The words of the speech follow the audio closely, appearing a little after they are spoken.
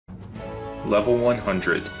Level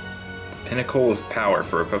 100. The pinnacle of power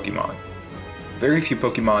for a Pokemon. Very few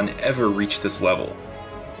Pokemon ever reach this level.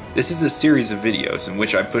 This is a series of videos in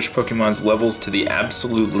which I push Pokemon's levels to the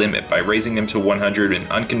absolute limit by raising them to 100 in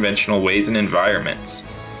unconventional ways and environments.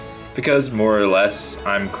 Because, more or less,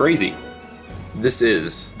 I'm crazy. This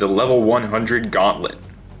is the Level 100 Gauntlet.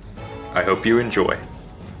 I hope you enjoy.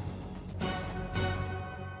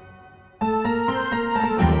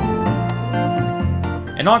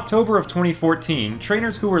 In October of 2014,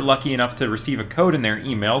 trainers who were lucky enough to receive a code in their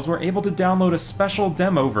emails were able to download a special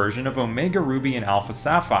demo version of Omega Ruby and Alpha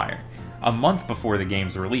Sapphire, a month before the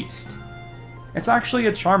game's released. It's actually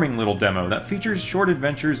a charming little demo that features short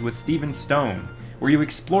adventures with Steven Stone, where you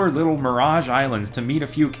explore little Mirage Islands to meet a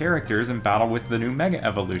few characters and battle with the new Mega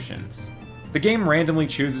Evolutions. The game randomly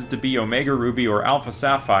chooses to be Omega Ruby or Alpha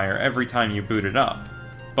Sapphire every time you boot it up,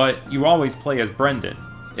 but you always play as Brendan,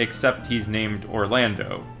 except he's named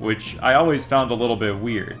Orlando, which I always found a little bit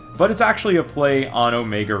weird. But it's actually a play on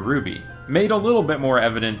Omega Ruby, made a little bit more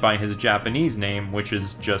evident by his Japanese name, which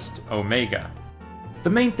is just Omega. The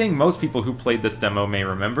main thing most people who played this demo may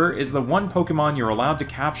remember is the one Pokemon you're allowed to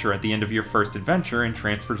capture at the end of your first adventure and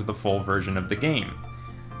transfer to the full version of the game.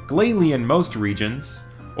 Glalie in most regions,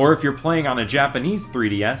 or if you're playing on a Japanese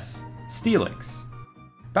 3DS, Steelix.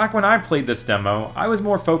 Back when I played this demo, I was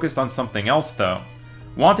more focused on something else though,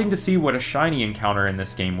 wanting to see what a shiny encounter in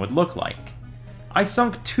this game would look like. I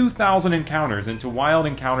sunk 2,000 encounters into wild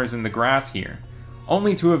encounters in the grass here,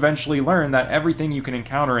 only to eventually learn that everything you can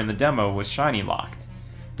encounter in the demo was shiny locked,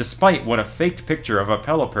 despite what a faked picture of a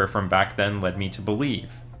Pelipper from back then led me to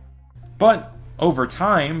believe. But, over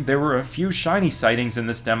time, there were a few shiny sightings in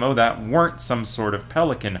this demo that weren't some sort of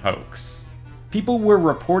pelican hoax. People were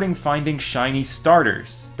reporting finding shiny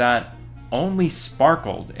starters that only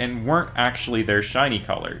sparkled and weren't actually their shiny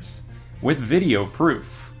colors, with video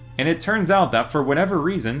proof. And it turns out that for whatever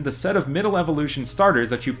reason, the set of middle evolution starters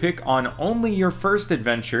that you pick on only your first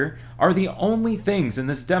adventure are the only things in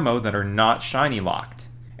this demo that are not shiny locked.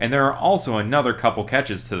 And there are also another couple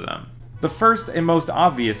catches to them. The first and most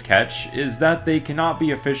obvious catch is that they cannot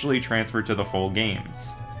be officially transferred to the full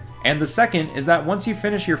games. And the second is that once you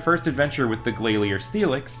finish your first adventure with the Glalie or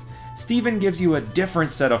Steelix, Steven gives you a different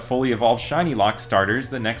set of fully evolved shiny lock starters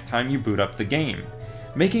the next time you boot up the game,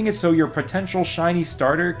 making it so your potential shiny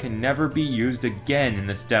starter can never be used again in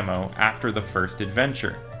this demo after the first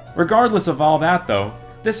adventure. Regardless of all that though,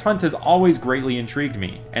 this hunt has always greatly intrigued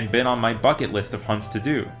me and been on my bucket list of hunts to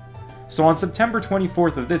do. So on September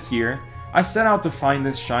 24th of this year, I set out to find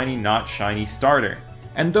this shiny not shiny starter.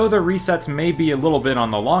 And though the resets may be a little bit on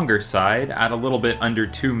the longer side, at a little bit under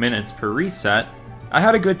 2 minutes per reset, I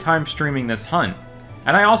had a good time streaming this hunt,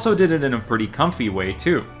 and I also did it in a pretty comfy way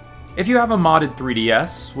too. If you have a modded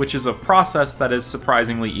 3DS, which is a process that is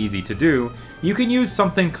surprisingly easy to do, you can use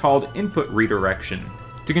something called input redirection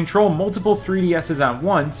to control multiple 3DSs at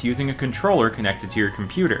once using a controller connected to your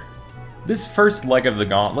computer. This first leg of the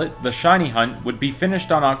gauntlet, the shiny hunt, would be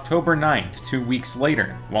finished on October 9th, 2 weeks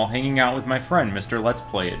later, while hanging out with my friend Mr. Let's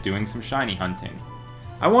Play It doing some shiny hunting.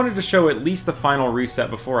 I wanted to show at least the final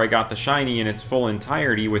reset before I got the shiny in its full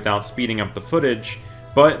entirety without speeding up the footage,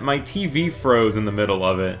 but my TV froze in the middle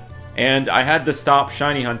of it, and I had to stop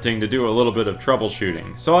shiny hunting to do a little bit of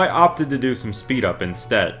troubleshooting, so I opted to do some speed up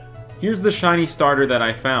instead. Here's the shiny starter that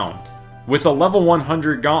I found, with a level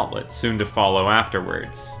 100 gauntlet soon to follow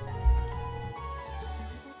afterwards.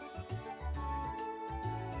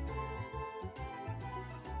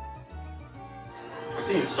 I've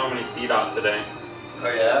seen so many C-Dot today.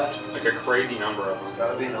 Oh yeah? Like a crazy number of them. It's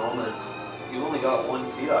gotta be an omen. You only got one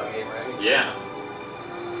C-Dot game, right? Yeah.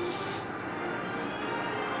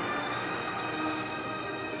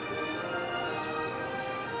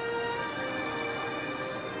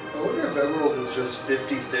 I wonder if Emerald is just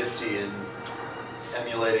 50-50 in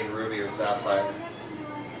emulating Ruby or Sapphire.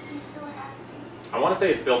 I want to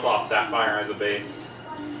say it's built off Sapphire as a base.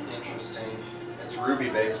 Interesting. It's Ruby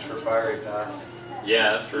based for Fiery Path.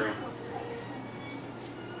 Yeah, that's true.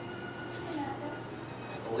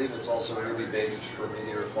 I believe it's also Ruby based for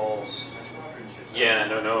Meteor Falls. Yeah,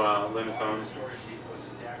 no Lunatone.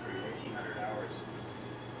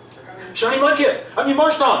 Shiny Mudkip! I mean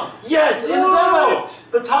Marshtomp! Yes! In the demo!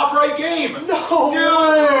 The top right game! No!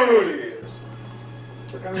 Dude!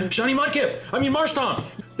 Shiny Mudkip! I mean Marshtomp!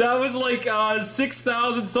 That was like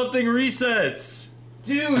 6,000 something resets!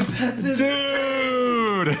 Dude, that's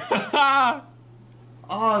insane! Dude!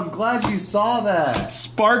 Oh, I'm glad you saw that!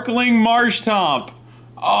 Sparkling Marshtomp!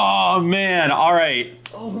 Oh man, alright.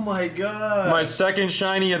 Oh my god! My second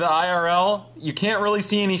shiny of the IRL. You can't really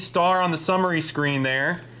see any star on the summary screen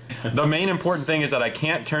there. The main important thing is that I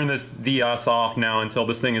can't turn this DS off now until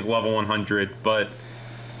this thing is level 100, but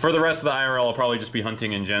for the rest of the IRL, I'll probably just be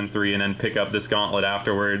hunting in Gen 3 and then pick up this Gauntlet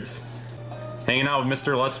afterwards. Hanging out with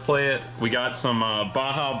Mr. Let's Play It. We got some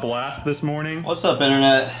Baja Blast this morning. What's up,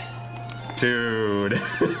 Internet? Dude.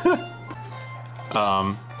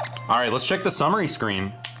 Alright, let's check the summary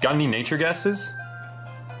screen. Got any nature guesses?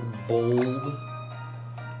 Bold.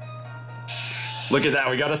 Look at that,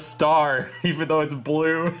 we got a star, even though it's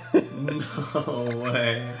blue. No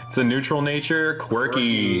way. It's a neutral nature,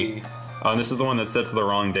 quirky. Oh, and this is the one that's set to the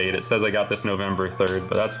wrong date. It says I got this November 3rd,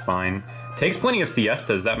 but that's fine. Takes plenty of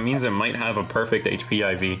siestas. That means it might have a perfect HP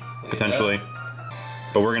IV, potentially.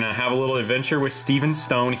 Yeah. But we're gonna have a little adventure with Steven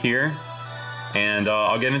Stone here, and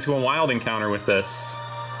I'll get into a wild encounter with this.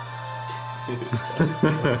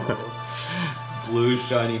 Blue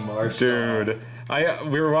shiny marsh. Dude.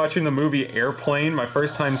 We were watching the movie Airplane, my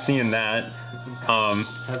first time seeing that.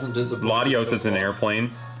 Hasn't disappointed. Latios so is an far.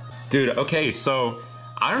 airplane. Dude, okay, so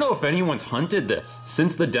I don't know if anyone's hunted this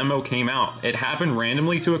since the demo came out. It happened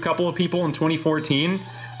randomly to a couple of people in 2014.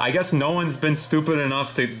 I guess no one's been stupid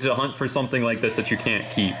enough to hunt for something like this that you can't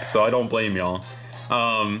keep, so I don't blame y'all.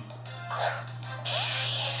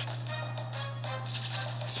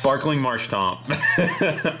 Sparkling Marsh Tomp.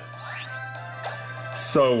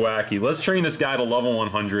 So wacky. Let's train this guy to level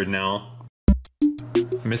 100 now.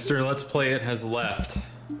 Mr. Let's Play It has left.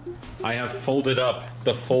 I have folded up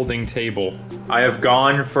the folding table. I have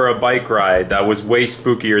gone for a bike ride that was way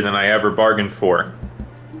spookier than I ever bargained for.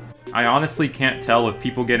 I honestly can't tell if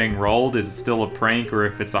people getting rolled is still a prank or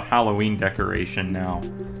if it's a Halloween decoration now.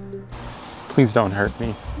 Please don't hurt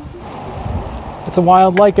me. It's a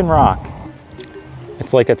wild lichen rock.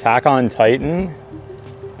 It's like Attack on Titan,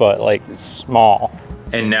 but like small.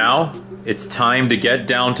 And now, it's time to get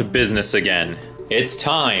down to business again. It's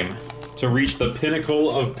time to reach the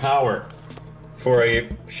pinnacle of power for a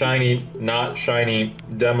shiny, not shiny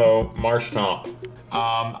demo Marshtomp.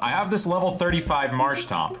 I have this level 35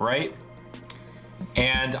 Marshtomp, right?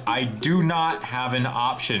 And I do not have an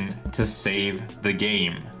option to save the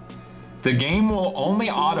game. The game will only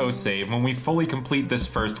autosave when we fully complete this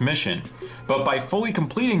first mission. But by fully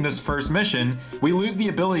completing this first mission, we lose the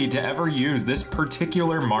ability to ever use this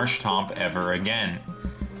particular Marshtomp ever again.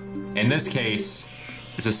 In this case,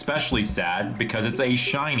 it's especially sad because it's a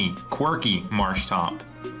shiny, quirky Marshtomp.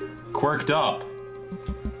 Quirked up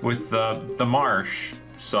with the marsh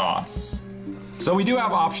sauce. So we do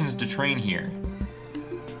have options to train here.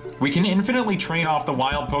 We can infinitely train off the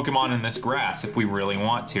wild Pokemon in this grass if we really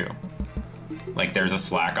want to. Like there's a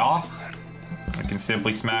Slack Off. I can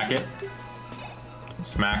simply smack it.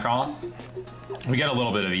 Smack Off. We get a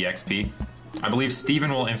little bit of EXP. I believe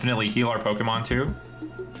Steven will infinitely heal our Pokemon too.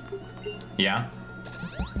 Yeah.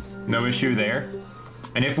 No issue there.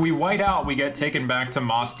 And if we white out, we get taken back to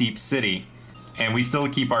Moss Deep City. And we still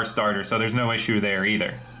keep our starter, so there's no issue there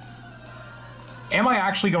either. Am I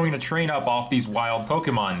actually going to train up off these wild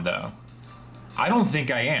Pokemon though? I don't think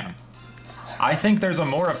I am. I think there's a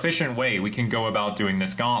more efficient way we can go about doing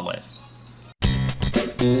this gauntlet.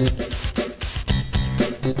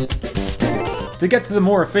 To get to the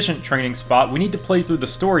more efficient training spot, we need to play through the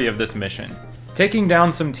story of this mission, taking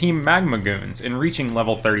down some Team Magma Goons and reaching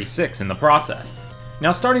level 36 in the process.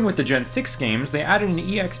 Now starting with the Gen 6 games, they added an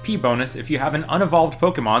EXP bonus if you have an unevolved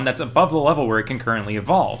Pokemon that's above the level where it can currently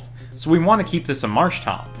evolve, so we want to keep this a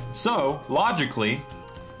Marshtomp. So, logically,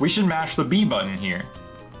 we should mash the B button here.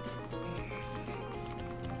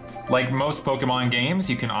 Like most Pokemon games,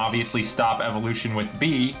 you can obviously stop evolution with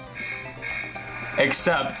B,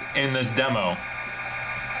 except in this demo.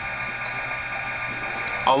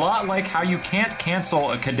 A lot like how you can't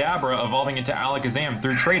cancel a Kadabra evolving into Alakazam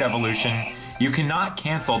through trait evolution, you cannot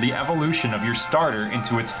cancel the evolution of your starter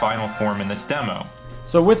into its final form in this demo.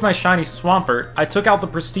 So with my shiny Swampert, I took out the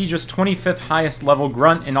prestigious 25th highest level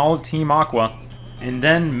grunt in all of Team Aqua, and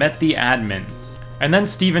then met the admins. And then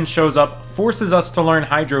Steven shows up, forces us to learn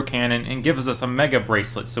Hydro Cannon, and gives us a Mega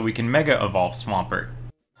Bracelet so we can Mega Evolve Swampert.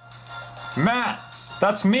 Matt!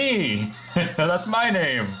 That's me! That's my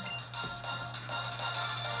name!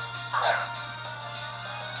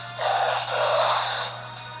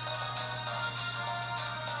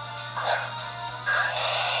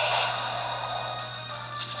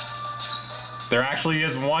 There actually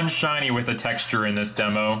is one shiny with a texture in this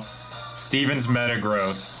demo. Steven's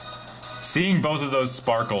Metagross. Seeing both of those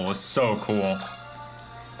sparkle was so cool.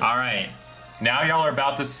 Alright, now y'all are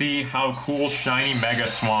about to see how cool shiny Mega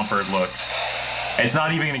Swampert looks. It's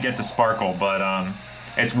not even gonna get to sparkle, but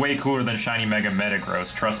it's way cooler than shiny Mega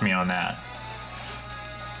Metagross, trust me on that.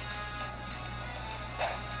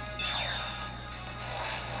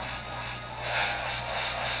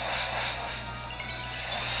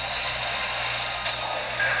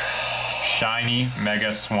 shiny Mega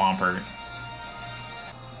Swampert.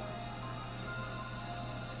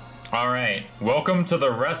 Alright, welcome to the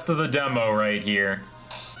rest of the demo right here.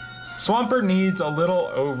 Swampert needs a little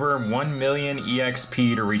over 1 million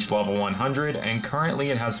EXP to reach level 100, and currently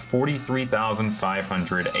it has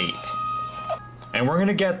 43,508. And we're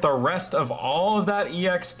gonna get the rest of all of that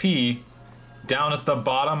EXP down at the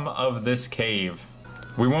bottom of this cave.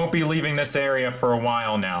 We won't be leaving this area for a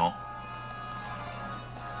while now.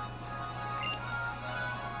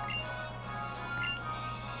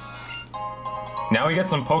 Now we get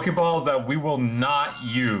some Pokeballs that we will not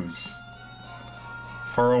use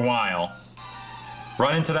for a while.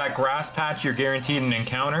 Run into that grass patch, you're guaranteed an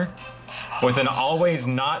encounter with an always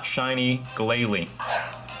not shiny Glalie.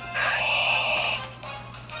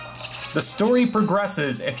 The story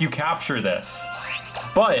progresses if you capture this,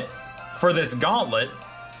 but for this Gauntlet,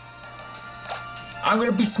 I'm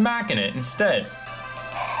gonna be smacking it instead.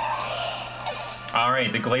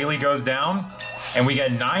 Alright, the Glalie goes down, and we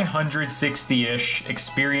get 960-ish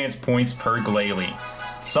experience points per Glalie.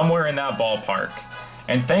 Somewhere in that ballpark.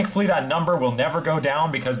 And thankfully that number will never go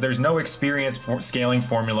down because there's no experience scaling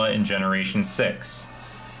formula in Generation 6.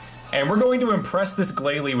 And we're going to impress this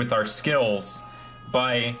Glalie with our skills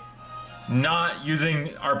by not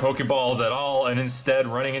using our Pokeballs at all and instead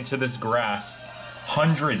running into this grass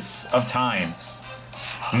hundreds of times.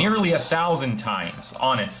 Nearly 1,000 times,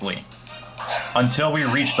 honestly. Until we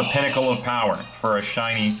reach the pinnacle of power for a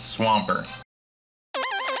shiny Swampert.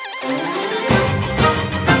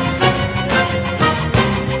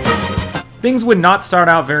 Things would not start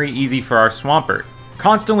out very easy for our Swampert,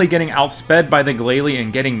 constantly getting outsped by the Glalie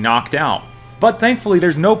and getting knocked out. But thankfully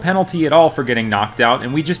there's no penalty at all for getting knocked out,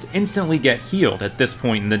 and we just instantly get healed at this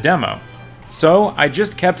point in the demo. So I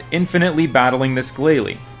just kept infinitely battling this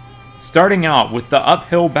Glalie, starting out with the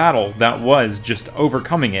uphill battle that was just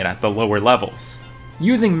overcoming it at the lower levels.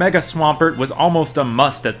 Using Mega Swampert was almost a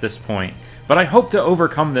must at this point, but I hope to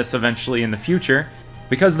overcome this eventually in the future,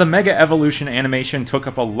 because the Mega Evolution animation took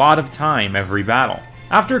up a lot of time every battle.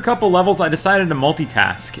 After a couple levels, I decided to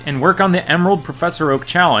multitask and work on the Emerald Professor Oak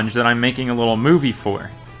challenge that I'm making a little movie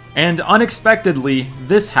for. And unexpectedly,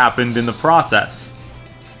 this happened in the process.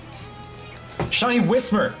 Shiny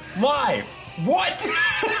Whismur, live! What?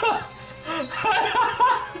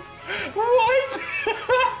 What?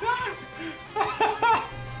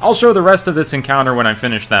 I'll show the rest of this encounter when I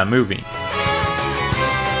finish that movie.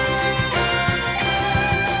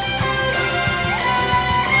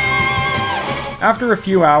 After a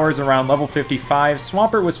few hours around level 55,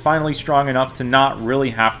 Swampert was finally strong enough to not really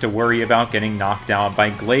have to worry about getting knocked out by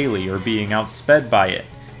Glalie or being outsped by it,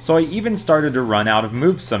 so I even started to run out of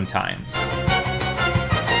moves sometimes.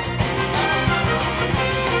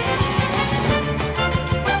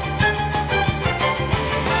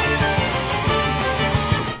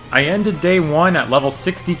 I ended day 1 at level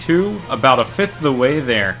 62, about a fifth of the way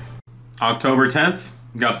there. October 10th,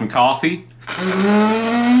 got some coffee.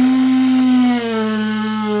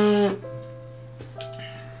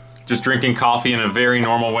 Just drinking coffee in a very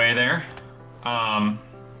normal way there. And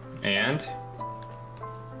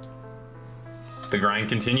the grind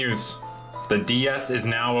continues. The DS is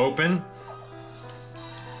now open.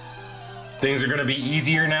 Things are gonna be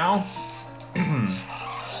easier now.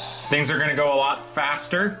 Things are gonna go a lot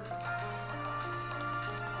faster.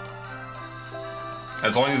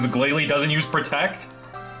 As long as the Glalie doesn't use Protect.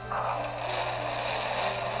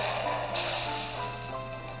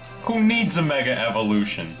 Who needs a Mega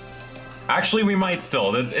Evolution? Actually, we might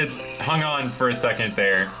still. It hung on for a second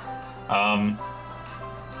there.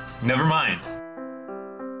 Never mind.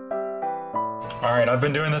 Alright, I've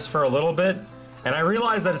been doing this for a little bit, and I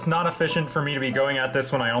realize that it's not efficient for me to be going at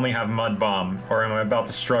this when I only have Mud Bomb, or am I about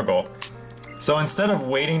to struggle. So instead of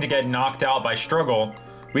waiting to get knocked out by struggle,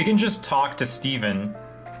 we can just talk to Steven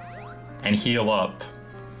and heal up.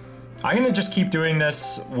 I'm gonna just keep doing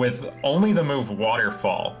this with only the move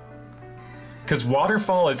Waterfall, because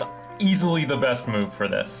Waterfall is easily the best move for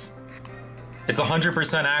this. It's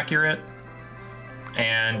 100% accurate,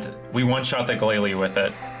 and we one-shot the Glalie with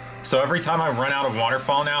it. So every time I run out of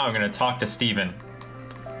Waterfall now, I'm gonna talk to Steven.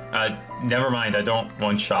 Never mind, I don't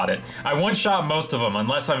one-shot it. I one-shot most of them,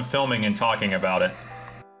 unless I'm filming and talking about it.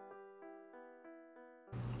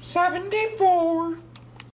 74!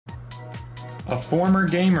 A former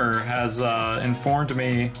gamer has informed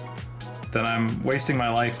me that I'm wasting my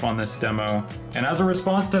life on this demo. And as a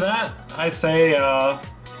response to that, I say,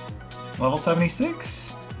 level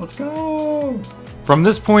 76. Let's go! From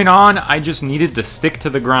this point on, I just needed to stick to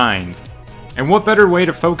the grind. And what better way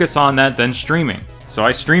to focus on that than streaming? So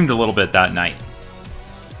I streamed a little bit that night.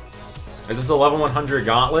 Is this a level 100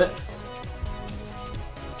 Gauntlet?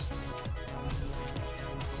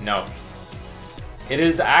 No. It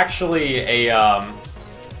is actually a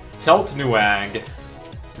Teltnuag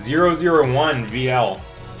 001 VL.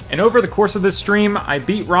 And over the course of this stream, I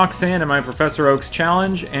beat Roxanne in my Professor Oak's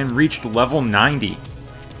challenge and reached level 90.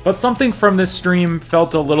 But something from this stream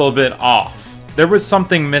felt a little bit off. There was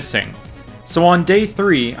something missing. So on day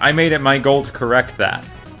 3, I made it my goal to correct that.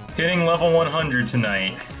 Hitting level 100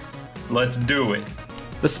 tonight. Let's do it.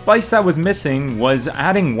 The spice that was missing was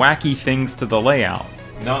adding wacky things to the layout.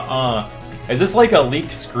 Nuh-uh. Is this like a leaked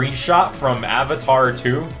screenshot from Avatar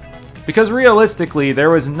 2? Because realistically, there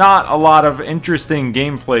was not a lot of interesting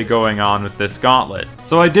gameplay going on with this gauntlet.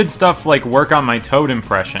 So I did stuff like work on my Toad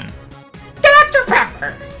impression. Dr.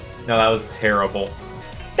 Pepper! No, that was terrible.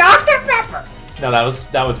 Dr. Pepper! No, that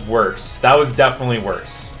was worse. That was definitely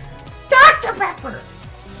worse. Dr. Pepper!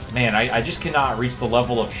 Man, I just cannot reach the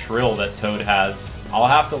level of shrill that Toad has. I'll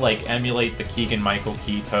have to, like, emulate the Keegan-Michael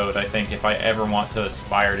Key Toad, I think, if I ever want to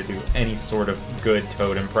aspire to do any sort of good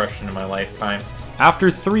Toad impression in my lifetime.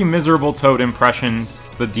 After 3 miserable Toad impressions,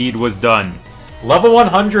 the deed was done. Level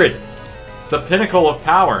 100! The pinnacle of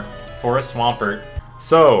power for a Swampert.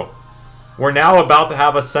 So, we're now about to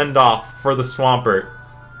have a send-off for the Swampert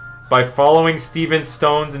by following Steven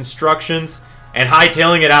Stone's instructions and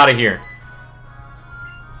hightailing it out of here.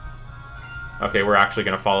 Okay, we're actually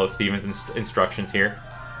going to follow Steven's instructions here.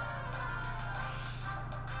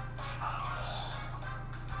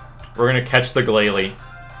 We're going to catch the Glalie.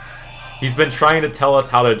 He's been trying to tell us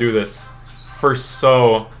how to do this for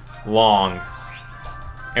so long.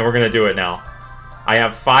 And we're going to do it now. I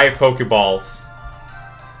have 5 Pokeballs.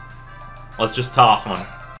 Let's just toss one.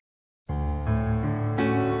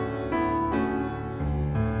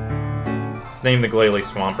 Let's name the Glalie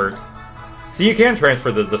Swampert. So you can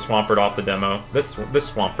transfer the Swampert off the demo, this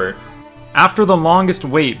Swampert. After the longest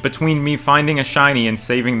wait between me finding a shiny and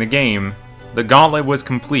saving the game, the gauntlet was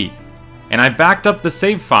complete, and I backed up the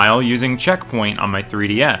save file using Checkpoint on my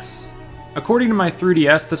 3DS. According to my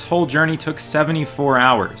 3DS, this whole journey took 74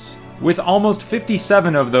 hours, with almost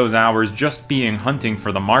 57 of those hours just being hunting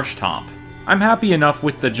for the Marshtomp. I'm happy enough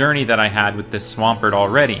with the journey that I had with this Swampert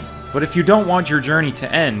already, but if you don't want your journey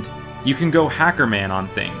to end, you can go Hackerman on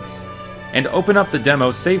things and open up the demo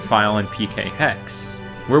save file in PK Hex,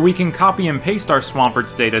 where we can copy and paste our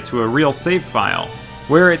Swampert's data to a real save file,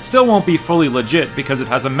 where it still won't be fully legit because it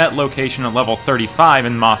has a met location at level 35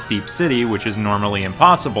 in Moss Deep City, which is normally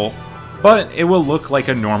impossible, but it will look like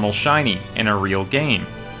a normal shiny in a real game.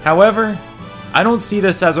 However, I don't see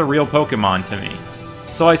this as a real Pokemon to me,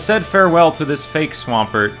 so I said farewell to this fake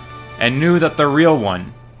Swampert and knew that the real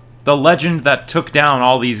one, the legend that took down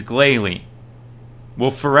all these Glalie, will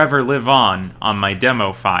forever live on my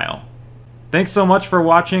demo file. Thanks so much for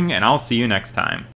watching, and I'll see you next time.